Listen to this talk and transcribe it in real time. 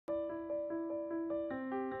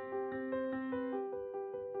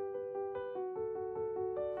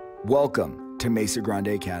Welcome to Mesa Grande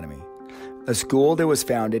Academy, a school that was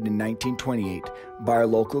founded in 1928 by our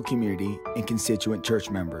local community and constituent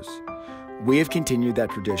church members. We have continued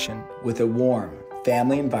that tradition with a warm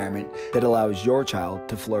family environment that allows your child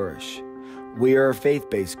to flourish. We are a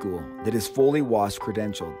faith-based school that is fully WASP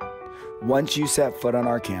credentialed. Once you set foot on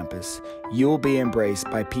our campus, you will be embraced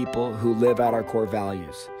by people who live out our core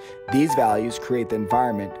values. These values create the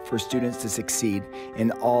environment for students to succeed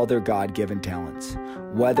in all their God-given talents,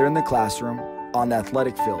 whether in the classroom, on the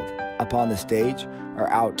athletic field, upon the stage, or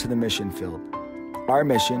out to the mission field. Our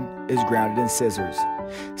mission is grounded in SCISSORS.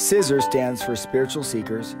 SCISSORS stands for Spiritual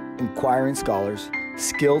Seekers, Inquiring Scholars,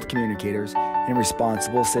 Skilled Communicators, and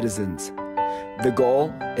Responsible Citizens. The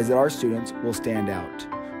goal is that our students will stand out.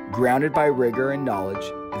 Grounded by rigor and knowledge,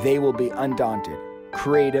 they will be undaunted,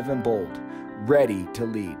 creative and bold, ready to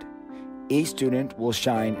lead. Each student will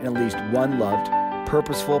shine in at least one loved,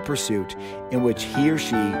 purposeful pursuit in which he or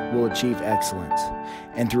she will achieve excellence.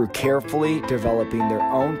 And through carefully developing their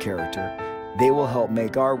own character, they will help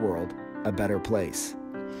make our world a better place.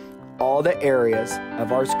 All the areas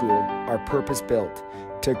of our school are purpose-built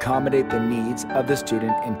to accommodate the needs of the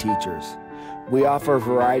student and teachers. We offer a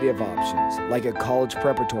variety of options, like a college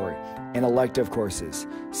preparatory and elective courses,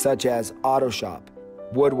 such as auto shop,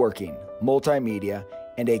 woodworking, multimedia,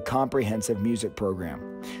 and a comprehensive music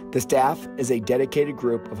program. The staff is a dedicated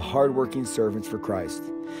group of hardworking servants for Christ.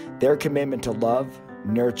 Their commitment to love,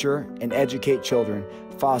 nurture, and educate children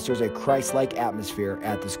fosters a Christ-like atmosphere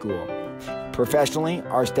at the school. Professionally,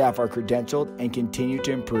 our staff are credentialed and continue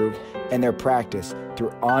to improve in their practice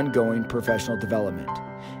through ongoing professional development.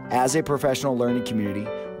 As a professional learning community,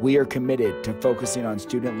 we are committed to focusing on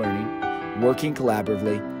student learning, working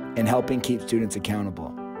collaboratively, and helping keep students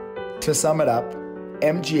accountable. To sum it up,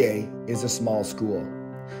 MGA is a small school.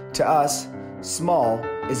 To us, small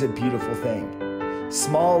is a beautiful thing.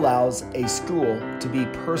 Small allows a school to be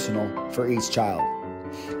personal for each child.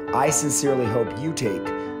 I sincerely hope you take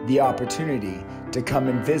the opportunity to come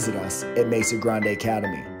and visit us at Mesa Grande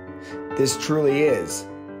Academy. This truly is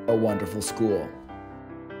a wonderful school.